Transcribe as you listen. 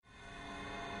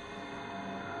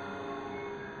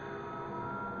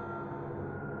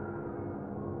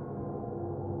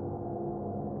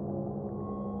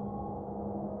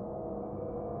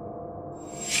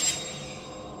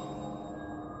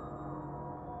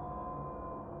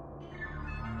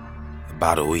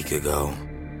About a week ago,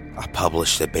 I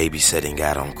published a babysitting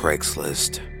ad on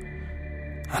Craigslist.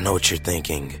 I know what you're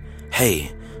thinking.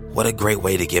 Hey, what a great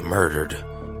way to get murdered.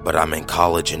 But I'm in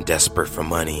college and desperate for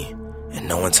money, and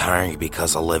no one's hiring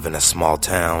because I live in a small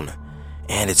town,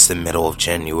 and it's the middle of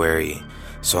January,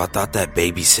 so I thought that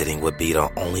babysitting would be the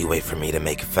only way for me to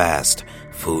make fast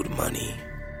food money.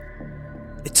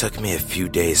 It took me a few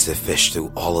days to fish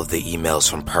through all of the emails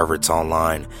from perverts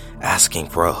online asking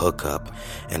for a hookup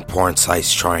and porn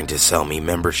sites trying to sell me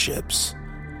memberships.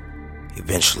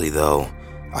 Eventually, though,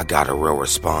 I got a real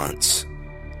response.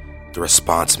 The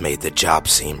response made the job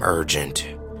seem urgent.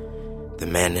 The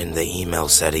man in the email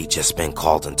said he'd just been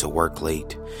called into work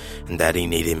late and that he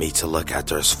needed me to look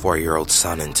after his 4-year-old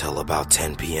son until about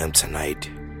 10 p.m. tonight.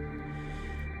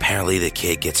 Apparently the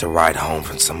kid gets a ride home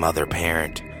from some other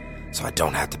parent, so I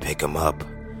don't have to pick him up.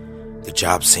 The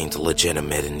job seemed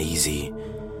legitimate and easy,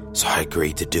 so I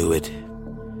agreed to do it.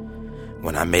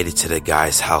 When I made it to the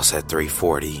guy's house at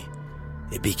 3:40,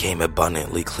 it became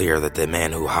abundantly clear that the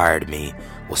man who hired me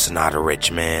was not a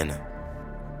rich man.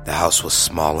 The house was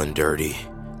small and dirty,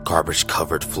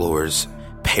 garbage-covered floors,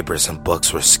 papers and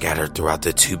books were scattered throughout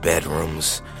the 2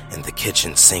 bedrooms, and the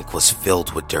kitchen sink was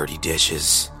filled with dirty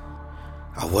dishes.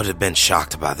 I would have been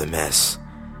shocked by the mess,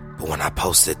 but when I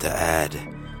posted the ad,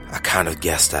 I kind of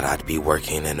guessed that I'd be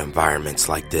working in environments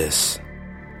like this.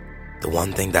 The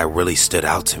one thing that really stood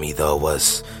out to me, though,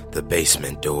 was the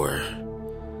basement door.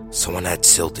 Someone had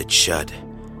sealed it shut.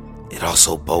 It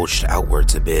also bulged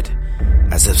outwards a bit,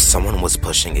 as if someone was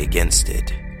pushing against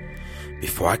it.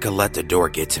 Before I could let the door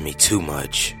get to me too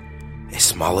much, a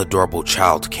small adorable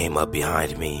child came up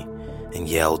behind me and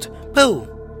yelled, "Boo!"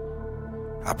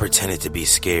 I pretended to be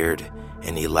scared,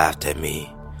 and he laughed at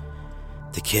me.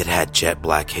 The kid had jet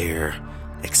black hair,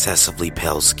 excessively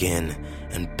pale skin,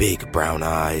 and big brown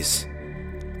eyes.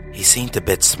 He seemed a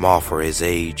bit small for his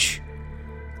age.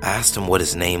 I asked him what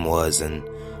his name was, and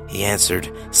he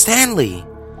answered, "Stanley."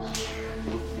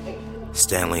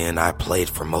 Stanley and I played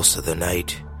for most of the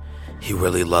night. He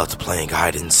really loved playing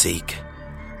hide and seek,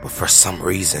 but for some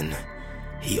reason,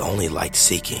 he only liked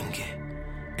seeking,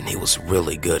 and he was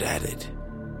really good at it.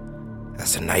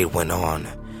 As the night went on,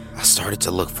 I started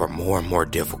to look for more and more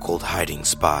difficult hiding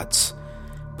spots,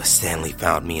 but Stanley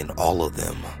found me in all of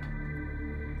them.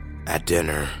 At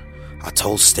dinner, I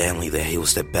told Stanley that he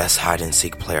was the best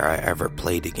hide-and-seek player I ever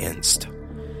played against.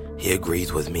 He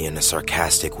agreed with me in a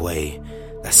sarcastic way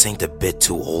that seemed a bit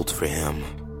too old for him.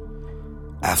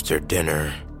 After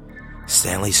dinner,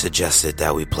 Stanley suggested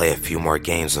that we play a few more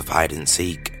games of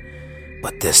hide-and-seek,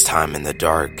 but this time in the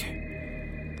dark.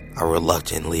 I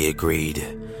reluctantly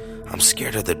agreed. I'm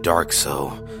scared of the dark,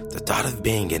 so the thought of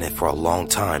being in it for a long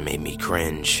time made me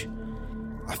cringe.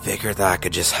 I figured that I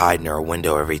could just hide near a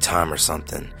window every time or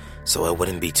something, so it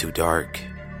wouldn't be too dark.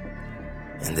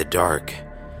 In the dark,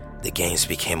 the games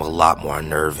became a lot more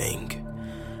unnerving.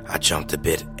 I jumped a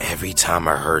bit every time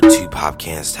I heard 2 pop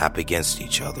cans tap against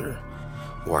each other,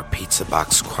 or a pizza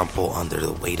box crumple under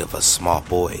the weight of a small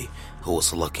boy who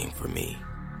was looking for me.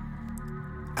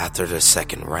 After the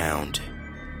second round,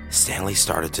 Stanley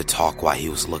started to talk while he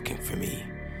was looking for me,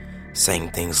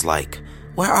 saying things like,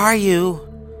 "Where are you?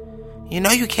 You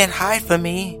know you can't hide from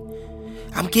me.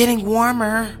 I'm getting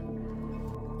warmer."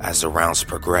 As the rounds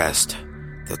progressed,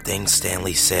 the things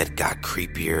Stanley said got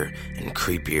creepier and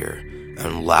creepier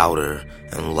and louder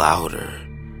and louder.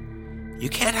 "You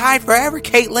can't hide forever,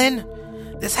 Caitlin.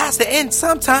 This has to end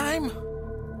sometime."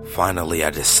 Finally,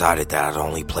 I decided that I'd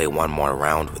only play one more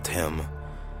round with him,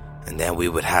 and then we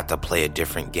would have to play a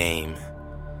different game.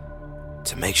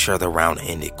 To make sure the round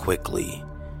ended quickly,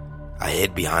 I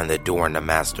hid behind the door in the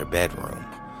master bedroom,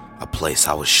 a place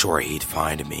I was sure he'd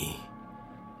find me.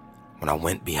 When I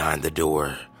went behind the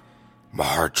door, my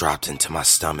heart dropped into my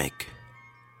stomach.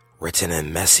 Written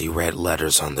in messy red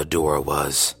letters on the door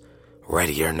was,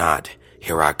 "Ready or not,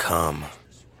 here I come."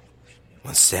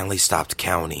 When Stanley stopped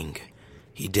counting,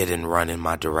 he didn't run in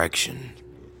my direction.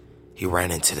 He ran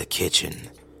into the kitchen.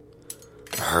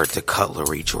 I heard the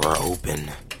cutlery drawer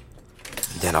open,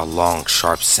 then a long,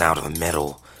 sharp sound of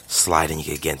metal sliding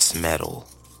against metal.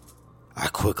 I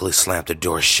quickly slammed the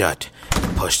door shut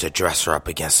and pushed the dresser up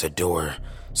against the door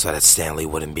so that Stanley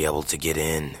wouldn't be able to get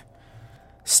in.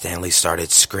 Stanley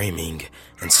started screaming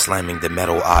and slamming the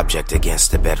metal object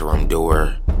against the bedroom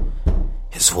door.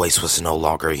 His voice was no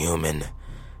longer human.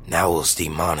 Now it was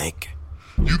demonic.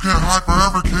 "You can't hide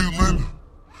forever, Caitlin.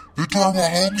 The door will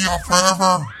hold me out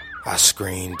forever," I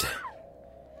screamed.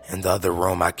 In the other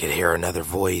room, I could hear another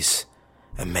voice,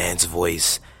 a man's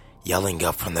voice, yelling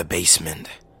up from the basement.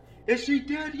 "Is she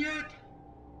dead yet?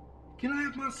 Can I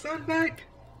have my son back?"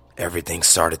 Everything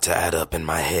started to add up in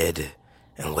my head,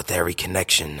 and with every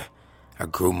connection, I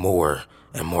grew more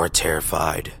and more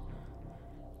terrified.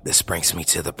 This brings me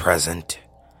to the present.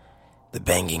 The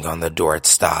banging on the door had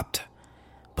stopped,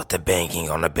 but the banging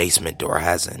on the basement door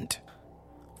hasn't.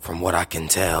 From what I can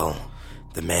tell,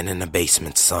 the man in the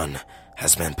basement's son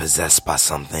has been possessed by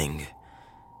something,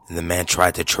 and the man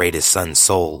tried to trade his son's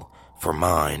soul for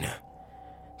mine.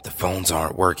 The phones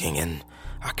aren't working, and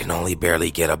I can only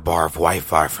barely get a bar of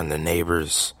Wi-Fi from the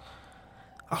neighbors.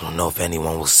 I don't know if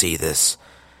anyone will see this,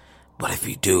 but if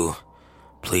you do,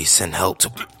 please send help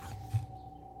to...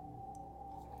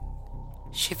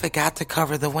 She forgot to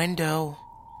cover the window.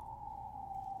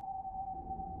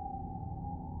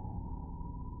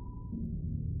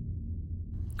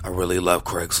 I really love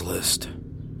Craigslist.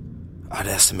 I'd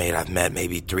estimate I've met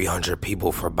maybe 300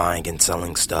 people for buying and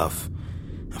selling stuff,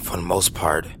 and for the most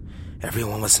part,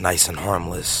 everyone was nice and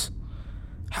harmless.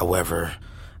 However,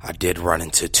 I did run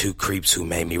into 2 creeps who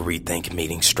made me rethink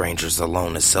meeting strangers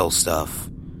alone to sell stuff.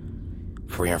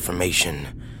 For your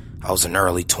information, I was an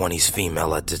early 20s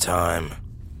female at the time.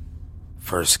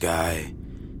 First guy,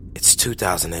 it's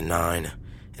 2009,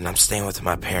 and I'm staying with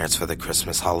my parents for the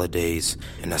Christmas holidays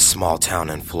in a small town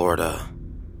in Florida.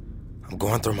 I'm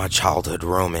going through my childhood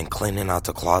room and cleaning out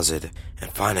the closet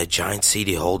and find a giant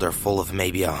CD holder full of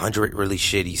maybe 100 really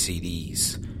shitty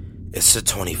CDs. It's the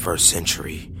 21st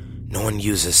century. No one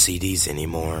uses CDs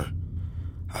anymore.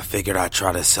 I figured I'd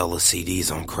try to sell the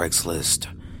CDs on Craigslist.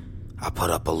 I put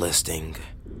up a listing.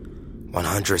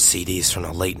 100 CDs from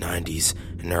the late 90s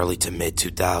and early to mid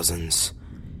 2000s.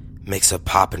 Mix of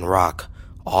pop and rock,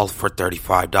 all for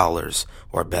 $35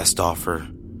 or best offer.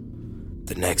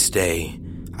 The next day,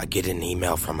 I get an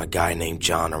email from a guy named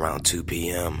John around 2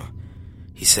 p.m.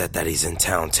 He said that he's in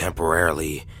town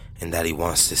temporarily and that he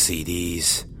wants the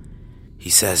CDs. He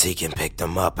says he can pick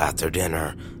them up after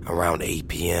dinner around 8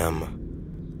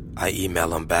 p.m. I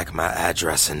email him back my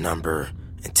address and number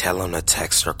and tell him to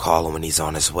text or call when he's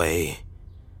on his way.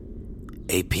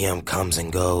 8 p.m. comes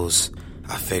and goes.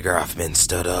 I figure I've been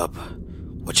stood up,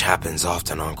 which happens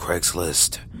often on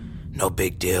Craigslist. No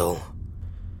big deal.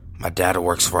 My dad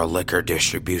works for a liquor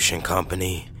distribution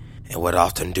company and would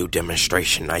often do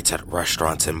demonstration nights at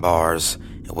restaurants and bars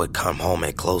and would come home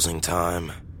at closing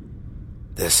time.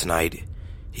 This night,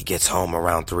 he gets home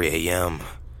around 3 a.m.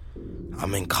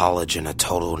 I'm in college and a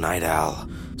total night owl,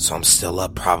 so I'm still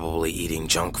up probably eating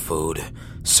junk food,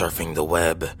 surfing the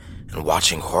web, and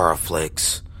watching horror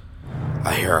flicks.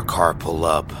 I hear a car pull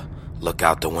up, look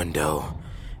out the window,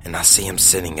 and I see him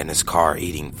sitting in his car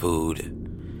eating food.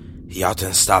 He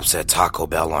often stops at Taco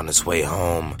Bell on his way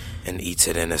home and eats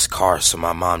it in his car so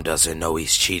my mom doesn't know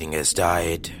he's cheating his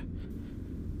diet.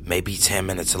 Maybe 10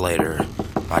 minutes later,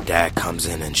 my dad comes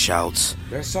in and shouts,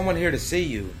 "There's someone here to see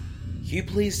you. Can you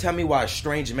please tell me why a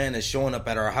strange man is showing up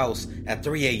at our house at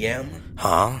 3 a.m.?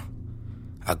 Huh?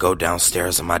 I go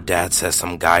downstairs and my dad says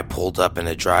some guy pulled up in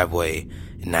the driveway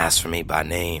and asked for me by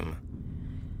name.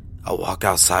 I walk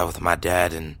outside with my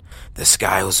dad and this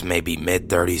guy who's maybe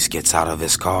mid-30s gets out of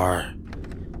his car.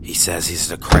 He says he's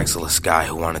the Craigslist guy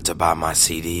who wanted to buy my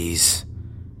CDs.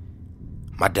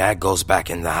 My dad goes back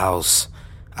in the house.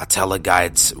 I tell the guy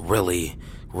it's really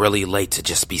late to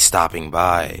just be stopping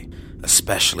by,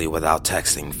 especially without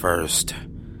texting first.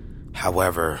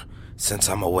 However, since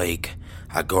I'm awake,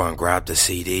 I go and grab the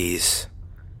CDs.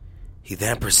 He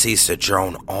then proceeds to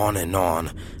drone on and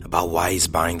on about why he's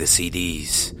buying the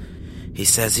CDs. He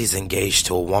says he's engaged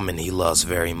to a woman he loves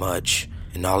very much,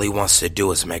 and all he wants to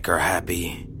do is make her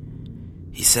happy.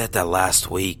 He said that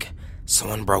last week,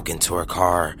 someone broke into her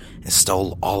car and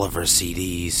stole all of her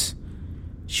CDs.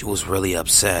 She was really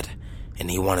upset, and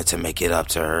he wanted to make it up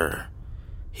to her.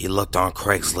 He looked on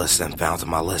Craigslist and found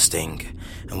my listing,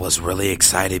 and was really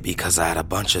excited because I had a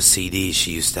bunch of CDs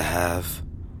she used to have.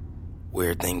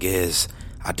 Weird thing is,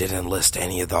 I didn't list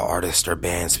any of the artists or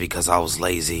bands because I was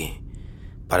lazy,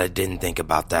 but I didn't think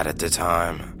about that at the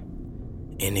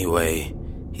time. Anyway,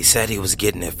 he said he was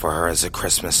getting it for her as a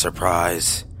Christmas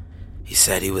surprise. He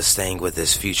said he was staying with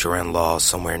his future in-laws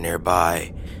somewhere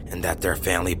nearby, and that their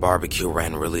family barbecue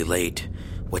ran really late,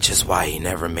 which is why he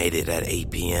never made it at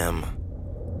 8 p.m.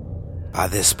 By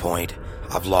this point,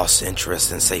 I've lost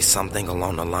interest and say something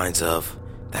along the lines of,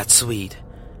 "That's sweet.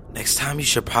 Next time you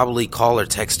should probably call or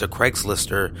text a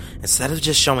Craigslist instead of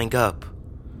just showing up."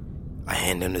 I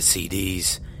hand him the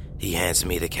CDs, he hands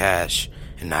me the cash,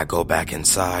 and I go back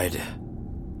inside.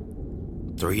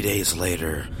 3 days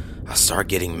later, I start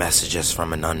getting messages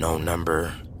from an unknown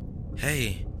number.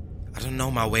 "Hey, I don't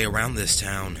know my way around this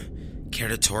town. Care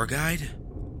to tour guide?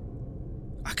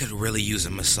 I could really use a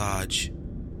massage.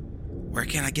 Where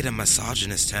can I get a massage in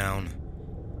this town?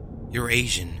 You're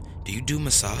Asian. Do you do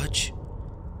massage?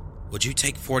 Would you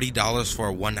take $40 for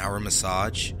a 1-hour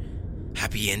massage?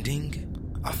 Happy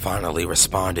ending? I finally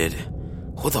responded.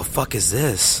 Who the fuck is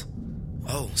this?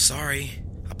 Oh, sorry.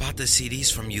 I bought the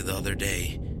CDs from you the other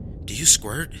day. Do you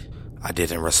squirt? I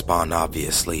didn't respond,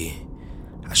 obviously.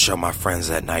 I show my friends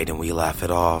that night and we laugh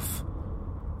it off.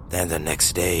 Then the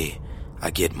next day,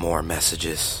 I get more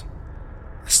messages.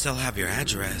 I still have your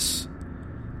address.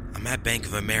 I'm at Bank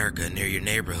of America near your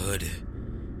neighborhood.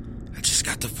 I just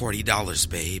got the $40,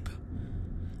 babe.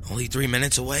 Only 3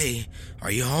 minutes away.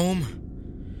 Are you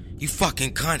home? You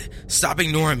fucking cunt. Stop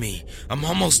ignoring me. I'm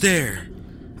almost there.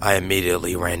 I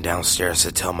immediately ran downstairs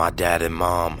to tell my dad and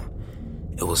mom.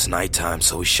 It was nighttime,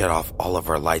 so we shut off all of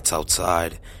our lights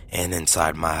outside and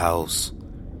inside my house.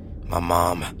 My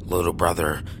mom, little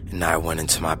brother, and I went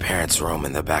into my parents' room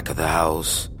in the back of the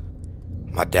house.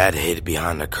 My dad hid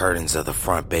behind the curtains of the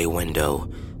front bay window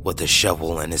with a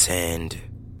shovel in his hand.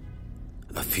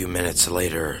 A few minutes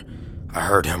later, I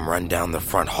heard him run down the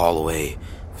front hallway,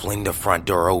 fling the front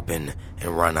door open,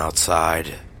 and run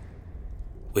outside.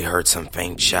 We heard some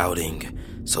faint shouting,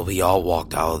 so we all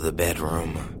walked out of the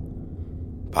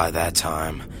bedroom. By that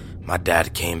time, my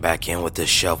dad came back in with the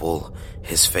shovel,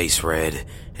 his face red,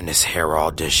 and his hair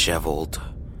all disheveled.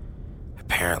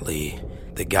 Apparently,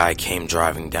 the guy came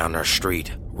driving down our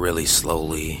street really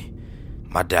slowly.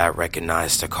 My dad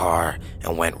recognized the car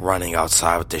and went running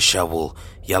outside with the shovel,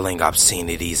 yelling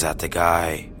obscenities at the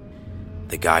guy.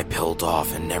 The guy peeled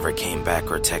off and never came back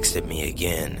or texted me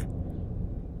again.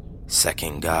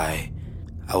 Second guy,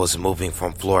 I was moving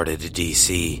from Florida to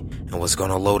DC and was going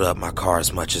to load up my car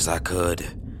as much as I could.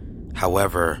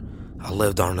 However, I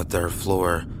lived on the 3rd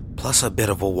floor, plus a bit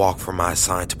of a walk from my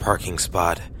assigned parking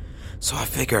spot, so I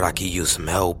figured I could use some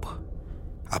help.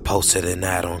 I posted an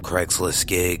ad on Craigslist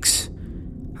gigs.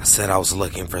 I said I was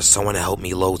looking for someone to help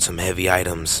me load some heavy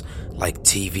items like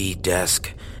TV,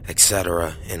 desk,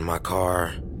 etc. in my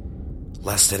car.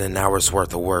 Less than an hour's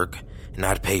worth of work, and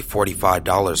I'd pay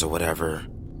 $45 or whatever.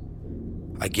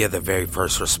 I give the very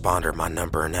first responder my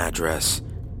number and address,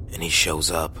 and he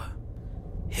shows up.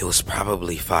 He was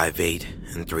probably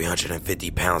 5'8" and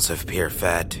 350 pounds of pure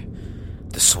fat.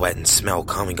 The sweat and smell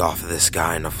coming off of this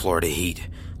guy in the Florida heat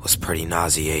was pretty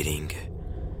nauseating.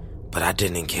 But I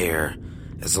didn't care,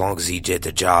 as long as he did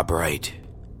the job right.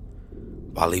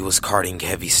 While he was carting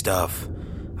heavy stuff,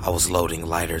 I was loading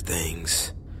lighter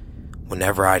things.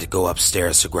 Whenever I'd go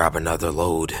upstairs to grab another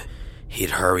load, he'd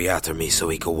hurry after me so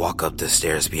he could walk up the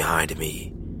stairs behind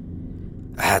me.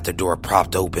 I had the door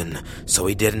propped open, so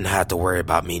he didn't have to worry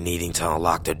about me needing to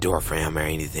unlock the door for him or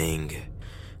anything.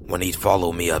 When he'd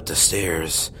follow me up the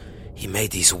stairs, he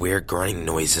made these weird grunting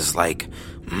noises like,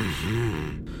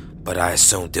 but I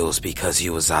assumed it was because he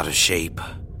was out of shape.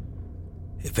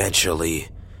 Eventually,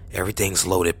 everything's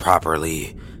loaded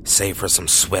properly, save for some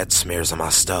sweat smears on my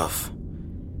stuff.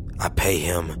 I pay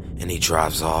him, and he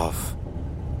drives off.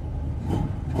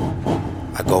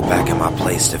 I go back in my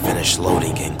place to finish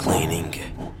loading and cleaning.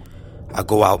 I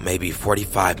go out maybe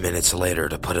 45 minutes later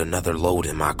to put another load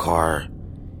in my car,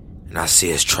 and I see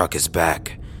his truck is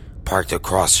back, parked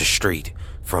across the street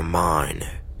from mine.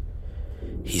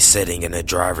 He's sitting in the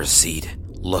driver's seat,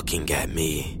 looking at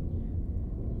me.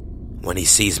 When he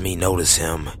sees me notice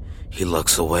him, he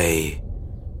looks away.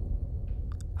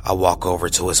 I walk over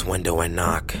to his window and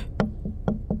knock.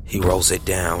 He rolls it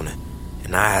down,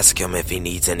 and I ask him if he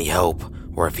needs any help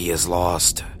or if he is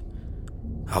lost.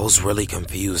 I was really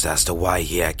confused as to why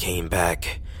he had came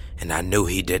back, and I knew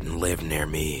he didn't live near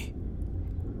me.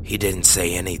 He didn't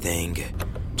say anything,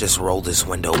 just rolled his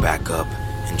window back up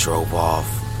and drove off.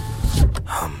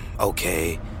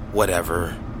 Okay,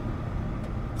 whatever.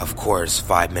 Of course,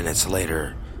 5 minutes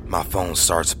later, my phone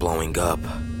starts blowing up.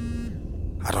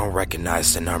 I don't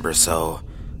recognize the number, so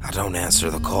I don't answer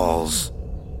the calls.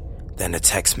 Then the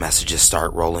text messages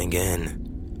start rolling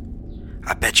in.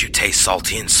 I bet you taste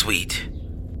salty and sweet.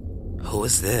 Who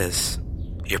is this?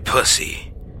 Your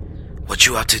pussy. What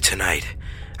you up to tonight?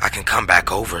 I can come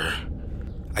back over.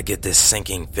 I get this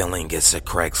sinking feeling it's a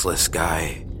Craigslist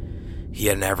guy. He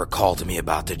had never called me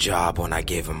about the job when I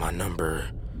gave him my number,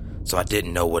 so I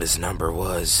didn't know what his number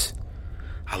was.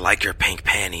 I like your pink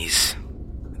panties.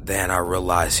 Then I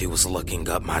realized he was looking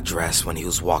up my dress when he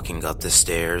was walking up the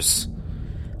stairs.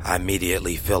 I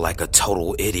immediately feel like a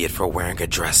total idiot for wearing a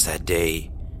dress that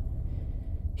day.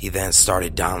 He then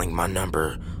started dialing my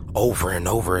number over and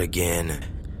over again.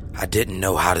 I didn't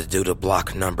know how to do the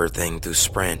block number thing through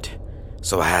Sprint,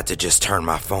 so I had to just turn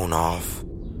my phone off.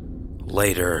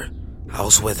 Later, I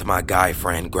was with my guy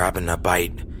friend grabbing a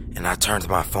bite, and I turned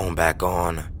my phone back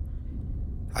on.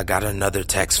 I got another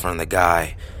text from the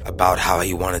guy about how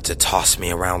he wanted to toss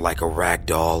me around like a rag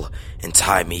doll and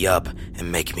tie me up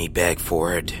and make me beg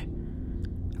for it.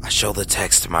 I show the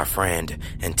text to my friend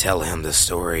and tell him the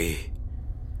story.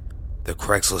 The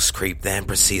Craigslist creep then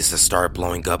proceeds to start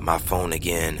blowing up my phone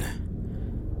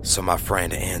again. So my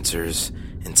friend answers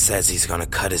and says he's gonna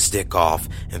cut his dick off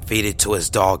and feed it to his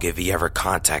dog if he ever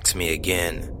contacts me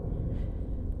again.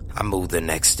 I moved the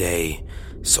next day,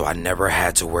 so I never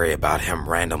had to worry about him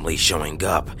randomly showing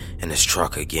up in his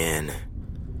truck again.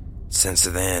 Since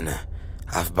then,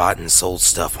 I've bought and sold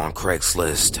stuff on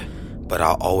Craigslist, but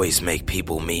I'll always make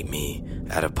people meet me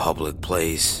at a public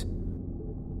place.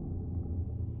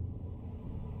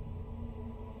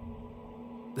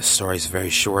 The story's very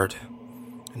short,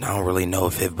 and I don't really know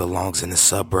if it belongs in the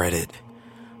subreddit,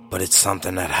 but it's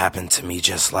something that happened to me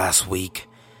just last week,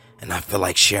 and I feel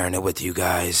like sharing it with you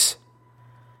guys.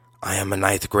 I am a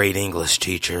 9th grade English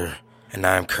teacher, and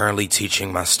I am currently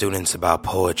teaching my students about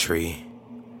poetry.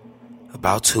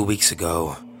 About 2 weeks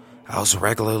ago, I was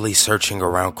regularly searching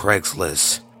around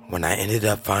Craigslist when I ended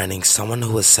up finding someone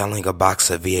who was selling a box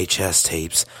of VHS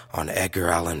tapes on Edgar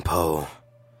Allan Poe.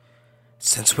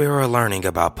 Since we were learning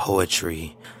about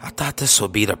poetry, I thought this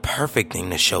would be the perfect thing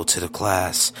to show to the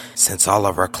class, since all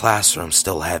of our classrooms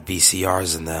still had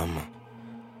VCRs in them.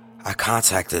 I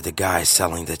contacted the guy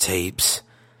selling the tapes.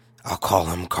 I'll call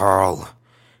him Carl,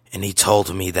 and he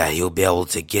told me that he'll be able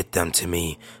to get them to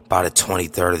me by the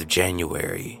 23rd of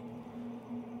January.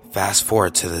 Fast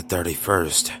forward to the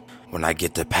 31st, when I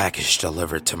get the package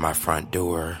delivered to my front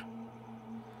door.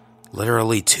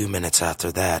 Literally 2 minutes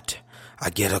after that, I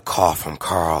get a call from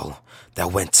Carl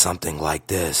that went something like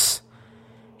this.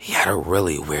 He had a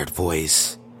really weird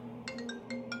voice.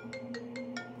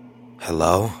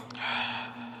 Hello?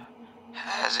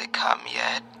 Has it come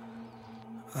yet?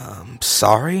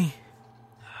 Sorry?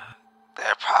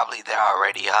 They're probably there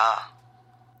already, huh?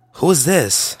 Who is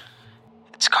this?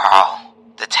 It's Carl.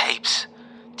 The tapes.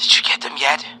 Did you get them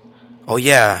yet? Oh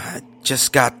yeah, I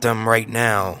just got them right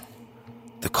now.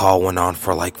 The call went on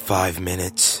for like 5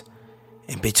 minutes.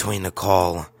 In between the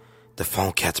call, the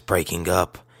phone kept breaking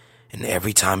up, and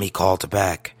every time he called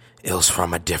back, it was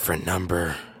from a different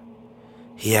number.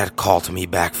 He had called me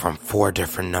back from 4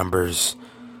 different numbers,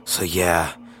 so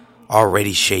yeah,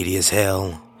 already shady as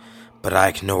hell. But I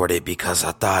ignored it because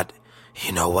I thought,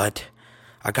 you know what?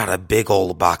 I got a big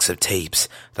old box of tapes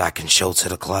that I can show to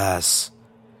the class.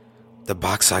 The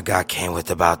box I got came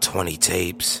with about 20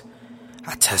 tapes.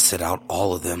 I tested out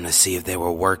all of them to see if they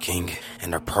were working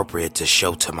and appropriate to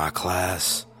show to my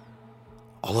class.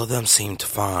 All of them seemed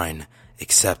fine,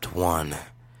 except one.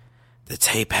 The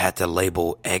tape had the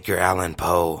label Edgar Allan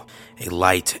Poe, a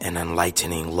light and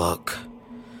enlightening look.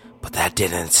 But that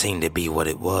didn't seem to be what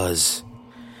it was.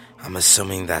 I'm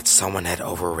assuming that someone had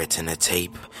overwritten a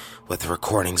tape with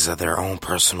recordings of their own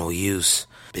personal use,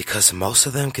 because most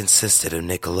of them consisted of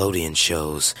Nickelodeon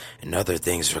shows and other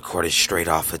things recorded straight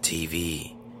off of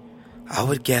TV. I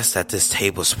would guess that this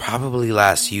tape was probably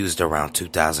last used around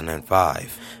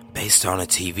 2005, based on the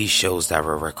TV shows that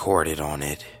were recorded on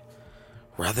it.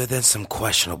 Rather than some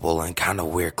questionable and kind of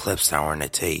weird clips that were in the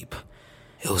tape,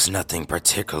 it was nothing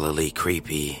particularly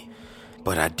creepy,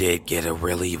 but I did get a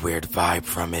really weird vibe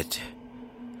from it,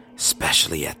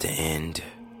 especially at the end.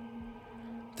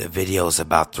 The video is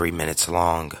about 3 minutes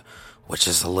long, which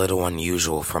is a little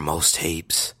unusual for most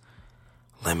tapes.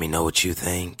 Let me know what you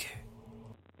think.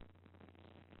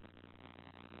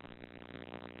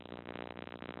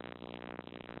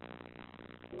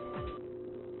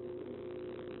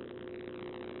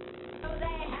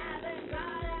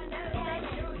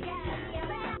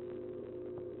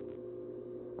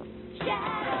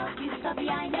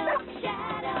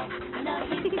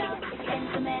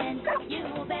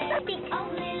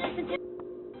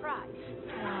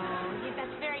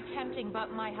 That's very tempting,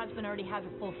 but my husband already has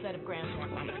a full set of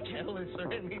grandchildren. I'm not jealous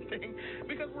or anything,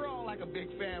 because we're all like a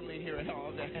big family here and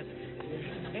all that.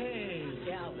 Hey,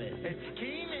 Calvin. It's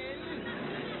Keenan.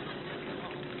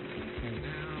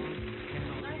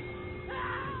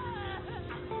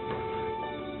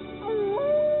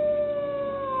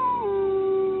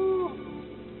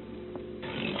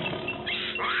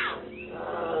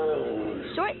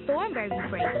 Short Thornberry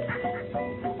break.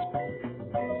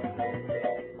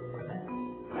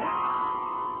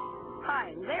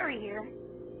 Hi, Larry here,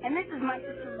 and this is my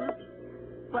sister Lucy.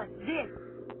 But this